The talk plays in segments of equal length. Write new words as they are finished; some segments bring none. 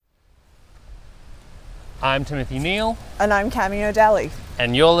I'm Timothy Neal. And I'm Cami O'Daly.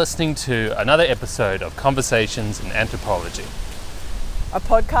 And you're listening to another episode of Conversations in Anthropology. A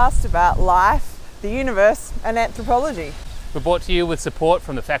podcast about life, the universe, and anthropology. We're brought to you with support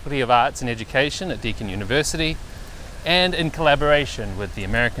from the Faculty of Arts and Education at Deakin University and in collaboration with the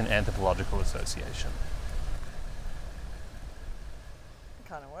American Anthropological Association. It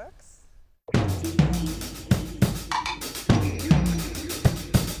kind of works.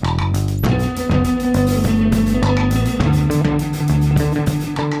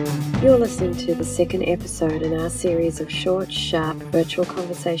 You're listening to the second episode in our series of short, sharp, virtual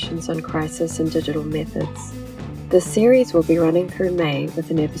conversations on crisis and digital methods. This series will be running through May with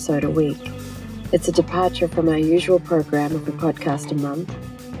an episode a week. It's a departure from our usual program of a podcast a month,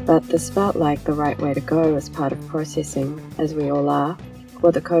 but this felt like the right way to go as part of processing, as we all are,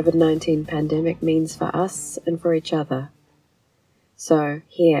 what the COVID-19 pandemic means for us and for each other. So,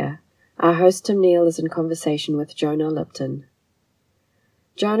 here, our host Tim Neal is in conversation with Jonah Lipton.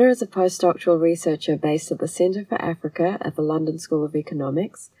 Jonah is a postdoctoral researcher based at the Centre for Africa at the London School of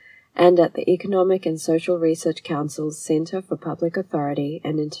Economics and at the Economic and Social Research Council's Centre for Public Authority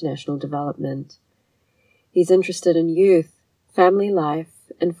and International Development. He's interested in youth, family life,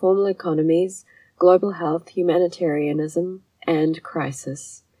 informal economies, global health, humanitarianism, and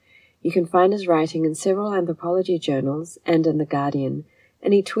crisis. You can find his writing in several anthropology journals and in The Guardian,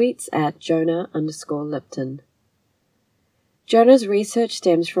 and he tweets at Jonah_Lipton. Jonah's research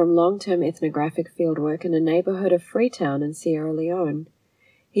stems from long-term ethnographic fieldwork in a neighbourhood of Freetown in Sierra Leone.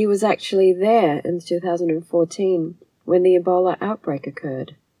 He was actually there in 2014 when the Ebola outbreak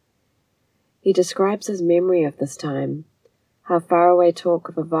occurred. He describes his memory of this time, how faraway talk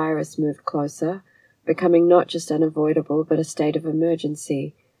of a virus moved closer, becoming not just unavoidable but a state of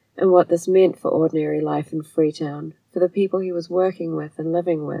emergency, and what this meant for ordinary life in Freetown, for the people he was working with and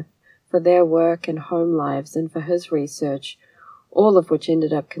living with, for their work and home lives, and for his research, all of which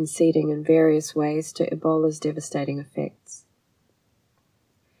ended up conceding in various ways to Ebola's devastating effects.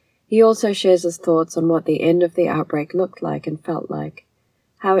 He also shares his thoughts on what the end of the outbreak looked like and felt like,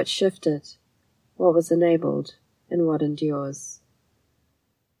 how it shifted, what was enabled, and what endures.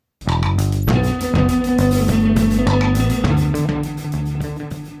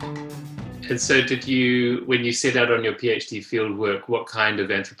 And so when you set out on your PhD fieldwork, what kind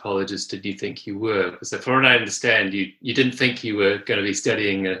of anthropologist did you think you were? Because from what I understand, you didn't think you were going to be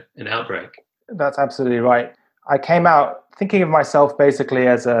studying an outbreak. That's absolutely right. I came out thinking of myself basically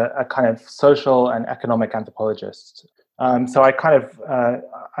as a kind of social and economic anthropologist. So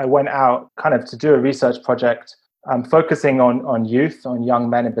I went out kind of to do a research project focusing on youth, on young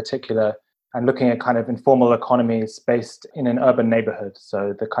men in particular, and looking at kind of informal economies based in an urban neighborhood.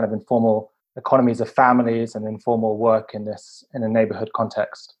 So the kind of informal economies of families and informal work in a neighborhood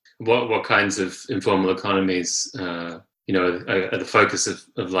context. What kinds of informal economies, are the focus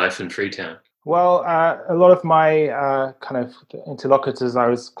of life in Freetown? Well, a lot of my kind of interlocutors I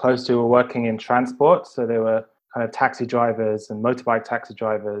was close to were working in transport. So they were kind of taxi drivers and motorbike taxi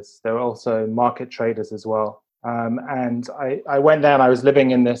drivers. There were also market traders as well. And I went there and I was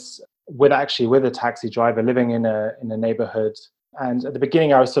living in this with a taxi driver, living in a neighborhood. And at the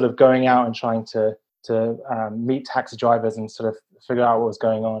beginning, I was sort of going out and trying to meet taxi drivers and sort of figure out what was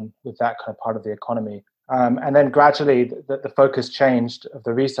going on with that kind of part of the economy. And then gradually, the focus changed of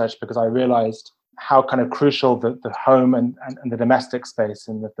the research because I realized how kind of crucial the home and the domestic space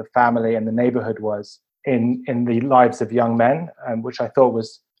and the family and the neighborhood was in the lives of young men, which I thought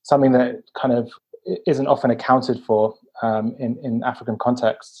was something that kind of isn't often accounted for in African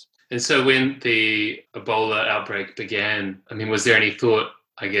contexts. And so when the Ebola outbreak began, was there any thought,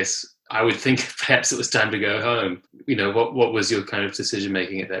 I guess, I would think perhaps it was time to go home? What was your kind of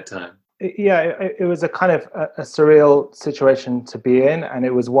decision-making at that time? Yeah, it was a kind of a surreal situation to be in, and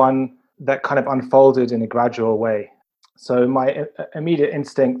it was one that kind of unfolded in a gradual way. So my immediate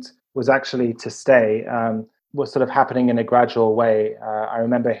instinct was actually to stay, was sort of happening in a gradual way. I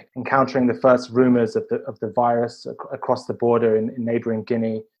remember encountering the first rumors of the virus across the border in neighboring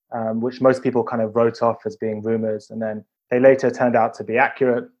Guinea, which most people kind of wrote off as being rumors, and then they later turned out to be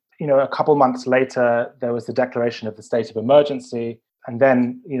accurate. A couple months later, there was the declaration of the state of emergency, and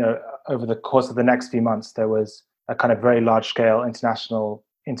then, over the course of the next few months, there was a kind of very large-scale international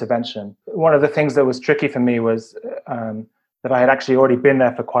intervention. One of the things that was tricky for me was that I had actually already been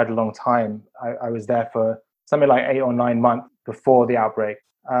there for quite a long time. I was there for something like 8 or 9 months before the outbreak.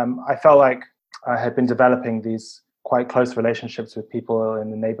 I felt like I had been developing these quite close relationships with people in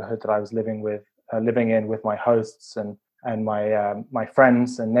the neighborhood that I was living in with my hosts and my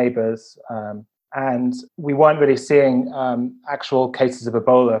friends and neighbors. And we weren't really seeing actual cases of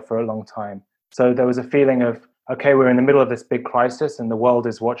Ebola for a long time. So there was a feeling of, okay, we're in the middle of this big crisis and the world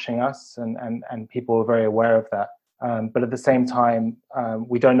is watching us, and people were very aware of that. But at the same time,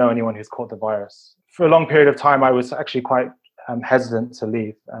 we don't know anyone who's caught the virus. For a long period of time, I was actually quite hesitant to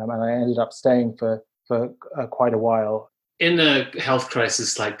leave, and I ended up staying for quite a while. In a health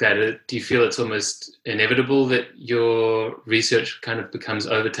crisis like that, do you feel it's almost inevitable that your research kind of becomes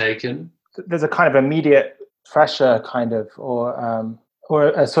overtaken? There's a kind of immediate pressure, or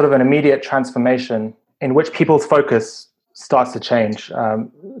a sort of an immediate transformation in which people's focus starts to change.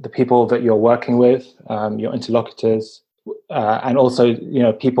 The people that you're working with, your interlocutors, and also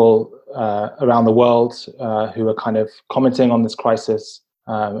people around the world who are kind of commenting on this crisis,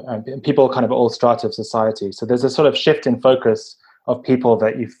 and people kind of all strata of society. So there's a sort of shift in focus of people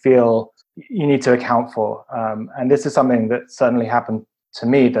that you feel you need to account for, and this is something that certainly happened to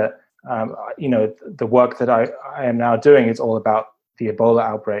me. That the work that I am now doing is all about the Ebola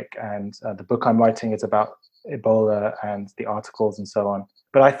outbreak, and the book I'm writing is about Ebola and the articles and so on.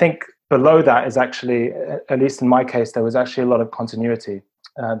 But I think below that is actually, at least in my case, there was actually a lot of continuity.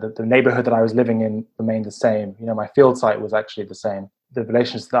 The neighborhood that I was living in remained the same. My field site was actually the same. The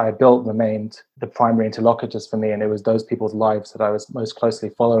relations that I built remained the primary interlocutors for me, and it was those people's lives that I was most closely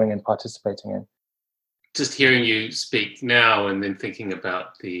following and participating in. Just hearing you speak now and then thinking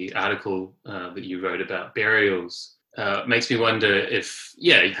about the article that you wrote about burials makes me wonder if,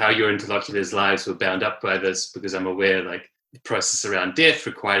 how your interlocutors' lives were bound up by this, because I'm aware the process around death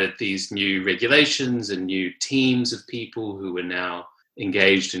required these new regulations and new teams of people who were now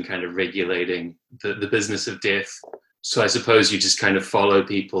engaged in kind of regulating the business of death. So I suppose you just kind of follow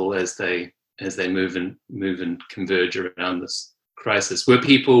people as they move and converge around this crisis. Were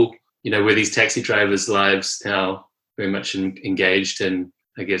people, were these taxi drivers' lives now very much engaged in,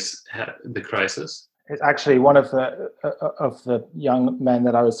 I guess, the crisis? It's actually one of the young men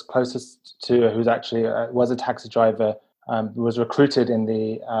that I was closest to, who's actually was a taxi driver, was recruited in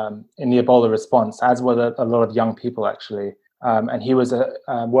the Ebola response, as were a lot of young people actually, and he was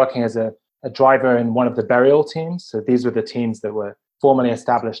working as a driver in one of the burial teams. So these were the teams that were formally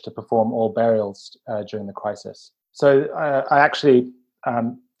established to perform all burials during the crisis. So I actually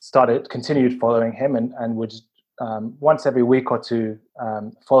continued following him and would once every week or two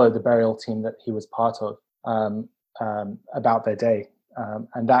follow the burial team that he was part of about their day.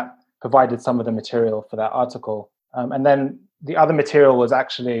 And that provided some of the material for that article. And then the other material was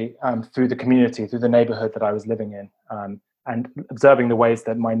actually through the community, through the neighborhood that I was living in, and observing the ways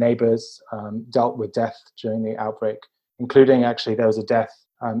that my neighbors dealt with death during the outbreak, including actually there was a death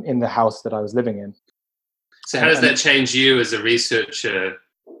in the house that I was living in. So how does that change you as a researcher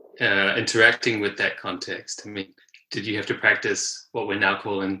interacting with that context? I mean, did you have to practice what we're now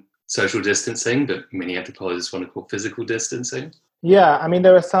calling social distancing, but many anthropologists want to call physical distancing? Yeah, I mean,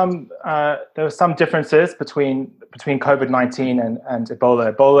 there were some differences between COVID-19 and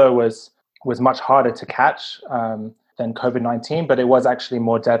Ebola. Ebola was much harder to catch than COVID-19, but it was actually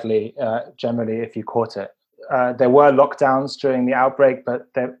more deadly generally if you caught it. There were lockdowns during the outbreak,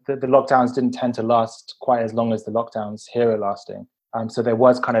 but the lockdowns didn't tend to last quite as long as the lockdowns here are lasting. So there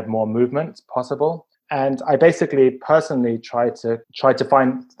was kind of more movement possible. And I basically personally tried to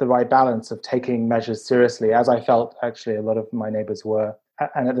find the right balance of taking measures seriously, as I felt actually a lot of my neighbors were,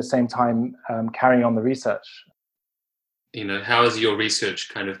 and at the same time carrying on the research. How has your research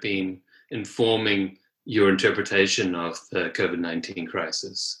kind of been informing your interpretation of the COVID-19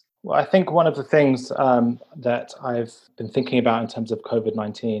 crisis? Well, I think one of the things that I've been thinking about in terms of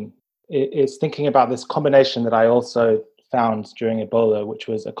COVID-19 is thinking about this combination that I also found during Ebola, which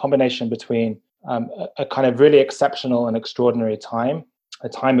was a combination between a kind of really exceptional and extraordinary time, a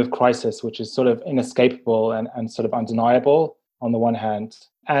time of crisis, which is sort of inescapable and sort of undeniable on the one hand,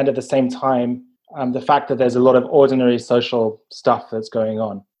 and at the same time, the fact that there's a lot of ordinary social stuff that's going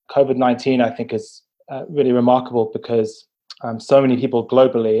on. COVID-19, I think, is really remarkable because so many people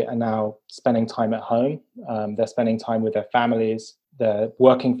globally are now spending time at home. They're spending time with their families. They're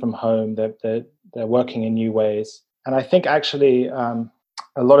working from home. They're working in new ways. And I think actually a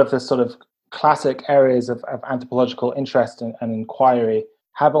lot of the sort of classic areas of anthropological interest and inquiry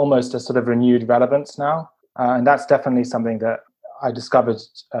have almost a sort of renewed relevance now. And that's definitely something that I discovered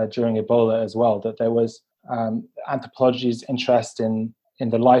during Ebola as well, that there was anthropology's interest in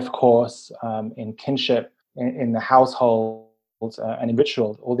the life course, in kinship, in the household, and in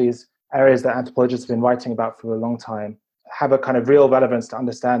ritual. All these areas that anthropologists have been writing about for a long time have a kind of real relevance to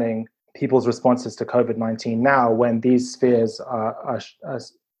understanding people's responses to COVID-19 now, when these spheres are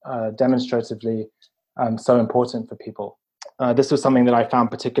demonstratively so important for people. This was something that I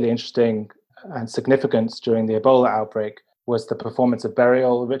found particularly interesting and significant during the Ebola outbreak, was the performance of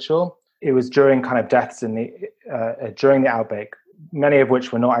burial ritual. it was during kind of deaths in the during the outbreak, many of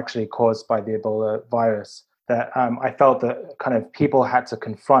which were not actually caused by the Ebola virus, that I felt that kind of people had to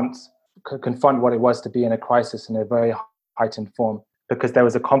confront what it was to be in a crisis in a very heightened form, because there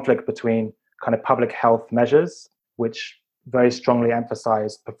was a conflict between kind of public health measures, which very strongly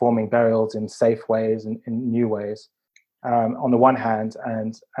emphasized performing burials in safe ways and in new ways, on the one hand,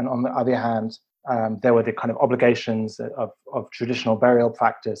 and on the other hand, there were the kind of obligations of traditional burial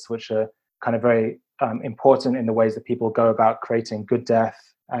practice, which are kind of very important in the ways that people go about creating good death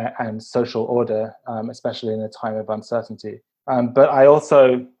and social order, especially in a time of uncertainty. But I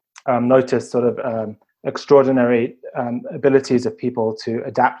also noticed sort of extraordinary abilities of people to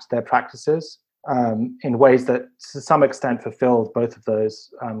adapt their practices in ways that to some extent fulfilled both of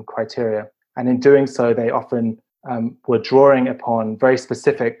those criteria. And in doing so, they often were drawing upon very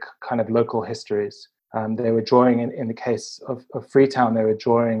specific kind of local histories. They were drawing, in the case of Freetown, they were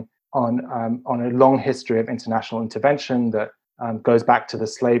drawing on a long history of international intervention that goes back to the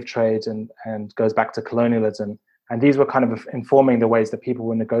slave trade and goes back to colonialism. And these were kind of informing the ways that people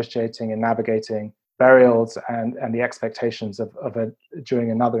were negotiating and navigating burials and the expectations of during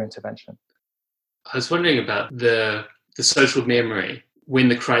another intervention. I was wondering about the social memory when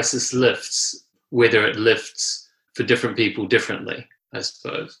the crisis lifts, whether it lifts for different people differently, I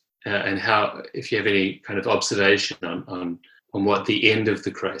suppose, and how, if you have any kind of observation on what the end of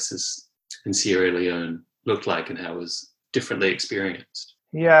the crisis in Sierra Leone looked like and how it was differently experienced.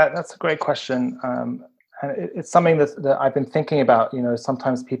 Yeah, that's a great question. And it's something that I've been thinking about.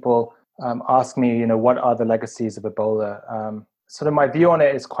 Sometimes people ask me, what are the legacies of Ebola? Sort of my view on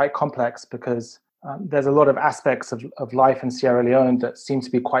it is quite complex because there's a lot of aspects of life in Sierra Leone that seem to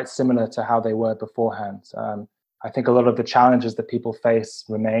be quite similar to how they were beforehand. I think a lot of the challenges that people face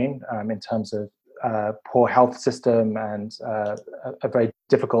remain in terms of poor health system and a very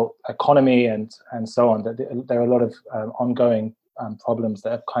difficult economy and so on. There are a lot of ongoing problems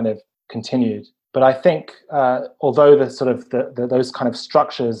that have kind of continued. But I think although those kind of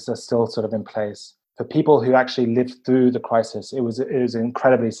structures are still sort of in place, for people who actually lived through the crisis, it was an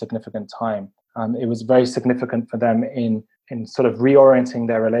incredibly significant time. It was very significant for them in sort of reorienting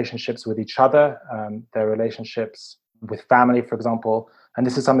their relationships with each other, their relationships with family, for example. And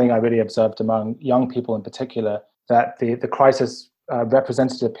this is something I really observed among young people in particular, that the crisis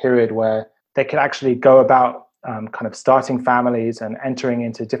represented a period where they could actually go about kind of starting families and entering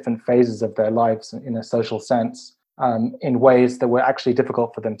into different phases of their lives in a social sense in ways that were actually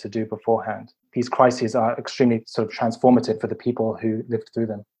difficult for them to do beforehand. These crises are extremely sort of transformative for the people who lived through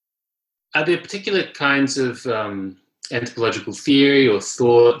them. Are there particular kinds of anthropological theory or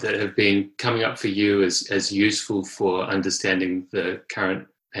thought that have been coming up for you as useful for understanding the current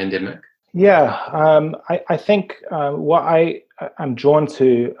pandemic? Yeah, I think what I'm drawn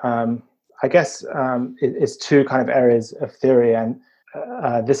to, I guess, is two kind of areas of theory, and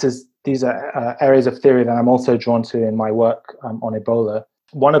these are areas of theory that I'm also drawn to in my work on Ebola.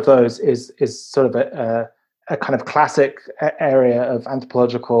 One of those is sort of a kind of classic area of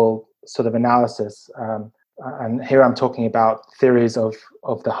anthropological sort of analysis. And here I'm talking about theories of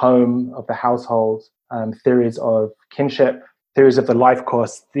the home, of the household, theories of kinship, theories of the life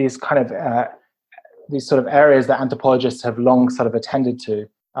course, these kind of these sort of areas that anthropologists have long sort of attended to,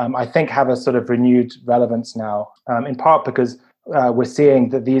 I think have a sort of renewed relevance now, in part because we're seeing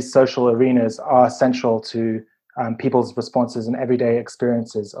that these social arenas are central to people's responses and everyday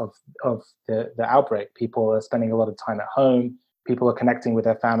experiences of the outbreak. People are spending a lot of time at home. People are connecting with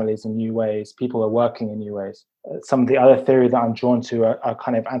their families in new ways. People are working in new ways. Some of the other theory that I'm drawn to are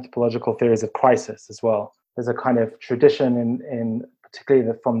kind of anthropological theories of crisis as well. There's a kind of tradition in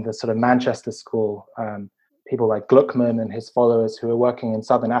particularly from the sort of Manchester school, people like Gluckman and his followers who were working in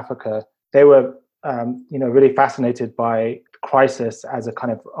Southern Africa. They were, really fascinated by crisis as a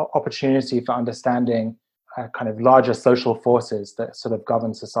kind of opportunity for understanding kind of larger social forces that sort of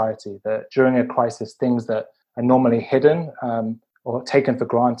govern society. That during a crisis, things that are normally hidden or taken for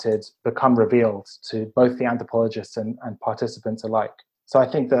granted become revealed to both the anthropologists and participants alike. So I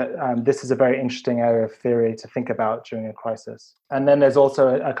think that this is a very interesting area of theory to think about during a crisis. And then there's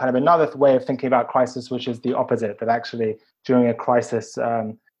also a kind of another way of thinking about crisis, which is the opposite, that actually during a crisis,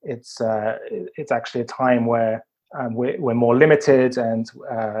 it's actually a time where we're more limited and,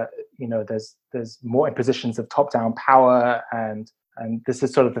 there's more impositions of top-down power. And this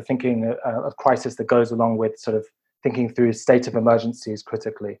is sort of the thinking of crisis that goes along with sort of thinking through state of emergencies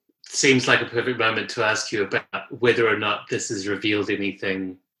critically. Seems like a perfect moment to ask you about whether or not this has revealed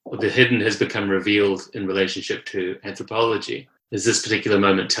anything, or the hidden has become revealed in relationship to anthropology. Does this particular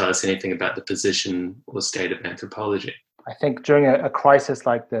moment tell us anything about the position or state of anthropology? I think during a crisis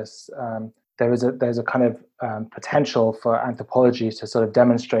like this, there's a kind of potential for anthropology to sort of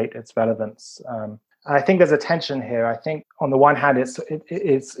demonstrate its relevance. I think there's a tension here. I think on the one hand,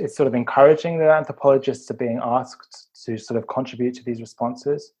 it's sort of encouraging that anthropologists are being asked to sort of contribute to these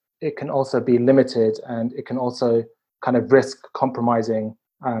responses. It can also be limited, and it can also kind of risk compromising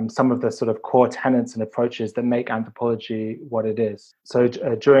some of the sort of core tenets and approaches that make anthropology what it is. So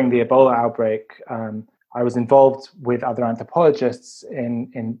during the Ebola outbreak, I was involved with other anthropologists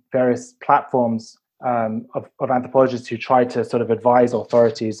in various platforms of anthropologists who tried to sort of advise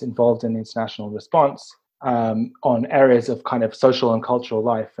authorities involved in the international response on areas of kind of social and cultural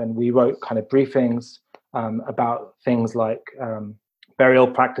life. And we wrote kind of briefings about things like burial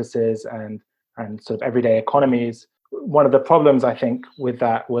practices and sort of everyday economies. One of the problems, I think, with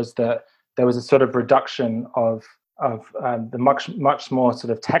that was that there was a sort of reduction of the much more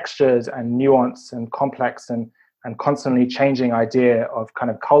sort of textured and nuanced and complex and constantly changing idea of kind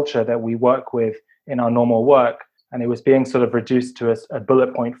of culture that we work with in our normal work, and it was being sort of reduced to a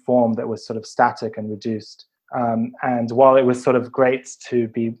bullet point form that was sort of static and reduced. And while it was sort of great to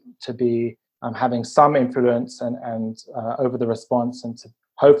be having some influence and over the response and to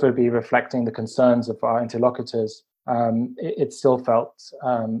hopefully be reflecting the concerns of our interlocutors, it still felt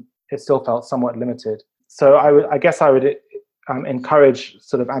somewhat limited. So I guess I would encourage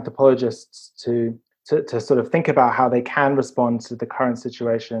sort of anthropologists to sort of think about how they can respond to the current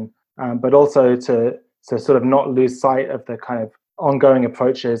situation, but also to sort of not lose sight of the kind of ongoing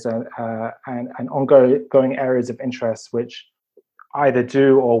approaches and ongoing areas of interest which either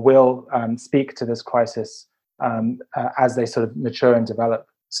do or will speak to this crisis as they sort of mature and develop.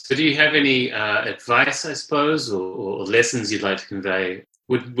 So do you have any advice, I suppose, or lessons you'd like to convey?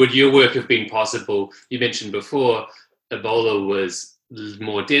 Would your work have been possible? You mentioned before Ebola was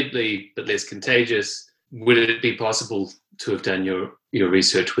more deadly but less contagious. Would it be possible to have done your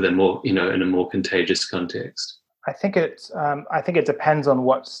research with a more, in a more contagious context? I think it depends on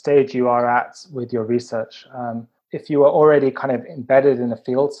what stage you are at with your research. If you are already kind of embedded in a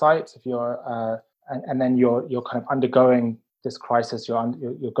field site, if you're and then you're kind of undergoing this crisis,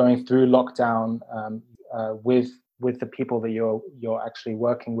 you're going through lockdown with the people that you're actually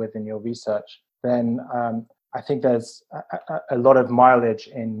working with in your research, then I think there's a lot of mileage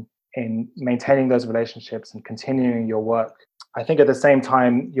in maintaining those relationships and continuing your work. I think at the same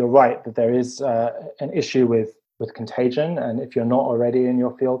time, you're right that there is an issue with contagion, and if you're not already in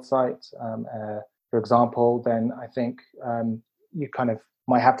your field site, for example, then I think you kind of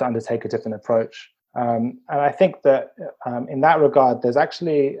might have to undertake a different approach. And I think that in that regard, there's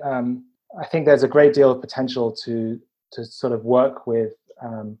actually, I think there's a great deal of potential to sort of work with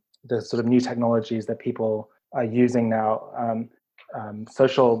the sort of new technologies that people are using now.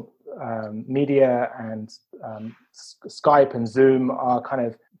 Social media and Skype and Zoom are kind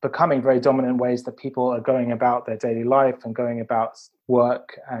of becoming very dominant ways that people are going about their daily life and going about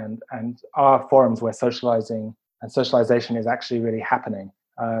work, and are forums where socializing and socialization is actually really happening.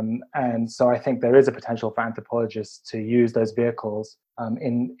 And so I think there is a potential for anthropologists to use those vehicles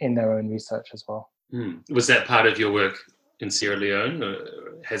in their own research as well. Was that part of your work in Sierra Leone, or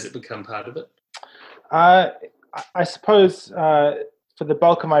has it become part of it? I suppose for the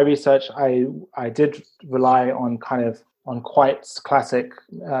bulk of my research, I did rely on quite classic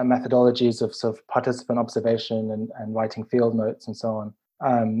methodologies of sort of participant observation and writing field notes and so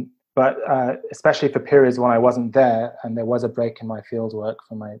on. But especially for periods when I wasn't there and there was a break in my field work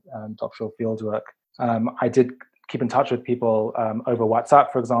from my doctoral field work, I did keep in touch with people over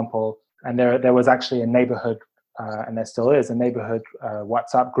WhatsApp, for example. And there was actually a neighborhood, and there still is, a neighborhood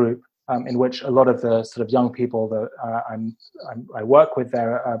WhatsApp group in which a lot of the sort of young people that I work with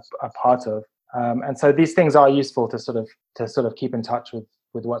there are part of. And so these things are useful to sort of keep in touch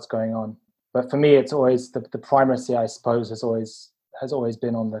with what's going on. But for me, it's always the primacy, I suppose, has always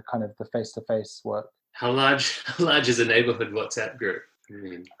been on the kind of the face-to-face work. How large is a neighborhood WhatsApp group?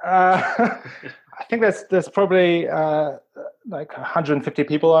 I think there's probably like 150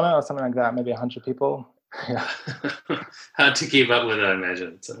 people on it or something like that, maybe 100 people. Yeah. Hard to keep up with, I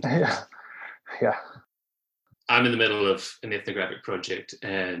imagine. Yeah. I'm in the middle of an ethnographic project,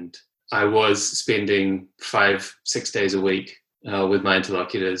 and I was spending 5-6 days a week with my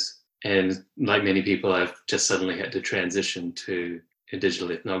interlocutors. And like many people, I've just suddenly had to transition to a digital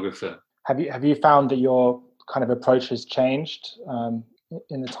ethnographer. Have you found that your kind of approach has changed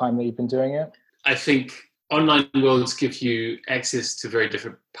in the time that you've been doing it? I think online worlds give you access to very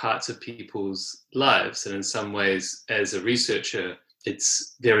different parts of people's lives. And in some ways, as a researcher,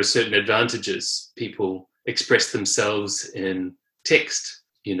 there are certain advantages. People express themselves in text,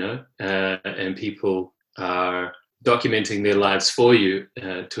 and people are documenting their lives for you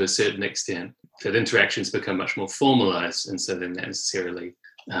to a certain extent, that interactions become much more formalized, and so then that necessarily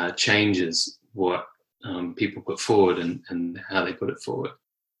changes what people put forward and how they put it forward.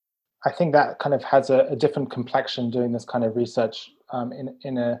 I think that kind of has a different complexion doing this kind of research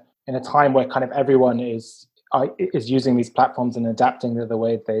in a time where kind of everyone is using these platforms and adapting to the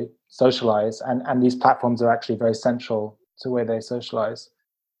way they socialize, and these platforms are actually very central to where they socialize.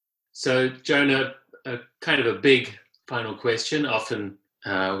 So, Jonah, kind of a big final question. Often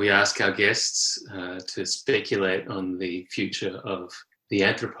we ask our guests to speculate on the future of the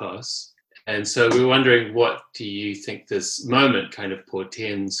anthropos. And so we're wondering, what do you think this moment kind of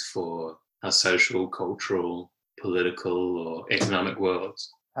portends for our social, cultural, political, or economic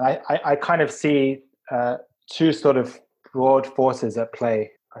worlds? And I kind of see two sort of broad forces at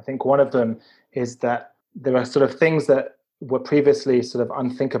play. I think one of them is that there are sort of things that were previously sort of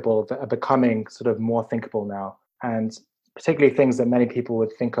unthinkable that are becoming sort of more thinkable now. And particularly things that many people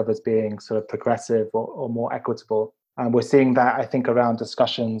would think of as being sort of progressive or more equitable. We're seeing that, I think, around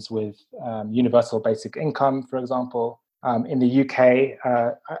discussions with universal basic income, for example. In the UK,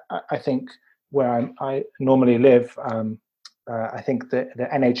 I think where I normally live, I think the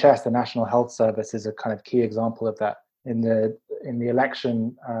NHS, the National Health Service, is a kind of key example of that. In the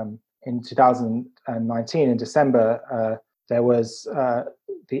election in 2019, in December, there was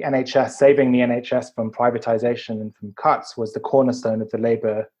the NHS, saving the NHS from privatization and from cuts was the cornerstone of the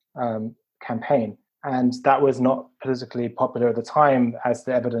Labour campaign. And that was not politically popular at the time, as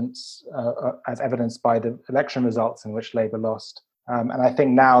evidenced by the election results in which Labour lost. And I think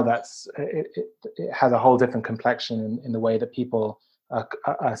now it has a whole different complexion in the way that people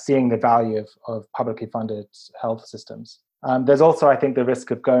are seeing the value of publicly funded health systems. There's also, I think, the risk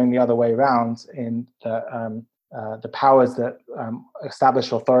of going the other way around in the powers that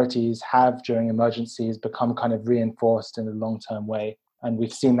established authorities have during emergencies become kind of reinforced in a long-term way. And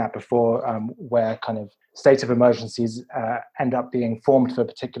we've seen that before, where kind of state of emergencies end up being formed for a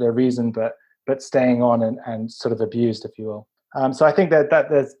particular reason, but staying on and sort of abused, if you will. So I think that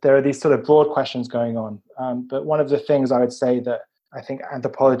there are these sort of broad questions going on. But one of the things I would say that I think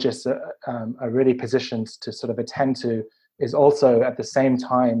anthropologists are really positioned to sort of attend to is also at the same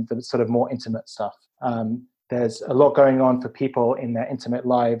time the sort of more intimate stuff. There's a lot going on for people in their intimate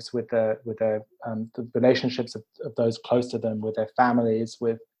lives with the relationships of those close to them, with their families,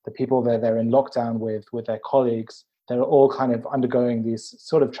 with the people that they're in lockdown with their colleagues. They're all kind of undergoing these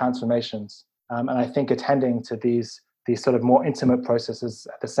sort of transformations. And I think attending to these sort of more intimate processes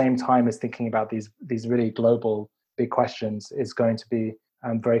at the same time as thinking about these really global big questions is going to be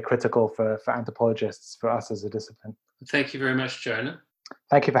very critical for anthropologists, for us as a discipline. Thank you very much, Jonah.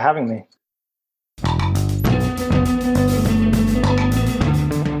 Thank you for having me.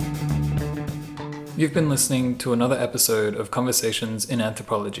 You've been listening to another episode of Conversations in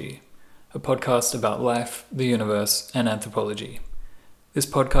Anthropology, a podcast about life, the universe, and anthropology. This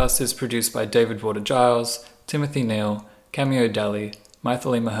podcast is produced by David Vorder-Giles, Timothy Neal, Cameo Daly,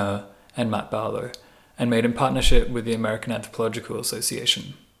 Maithili Maher, and Matt Barlow, and made in partnership with the American Anthropological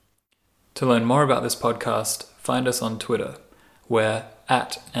Association. To learn more about this podcast, find us on Twitter. We're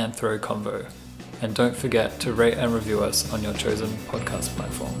 @AnthroConvo. And don't forget to rate and review us on your chosen podcast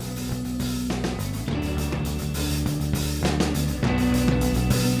platform.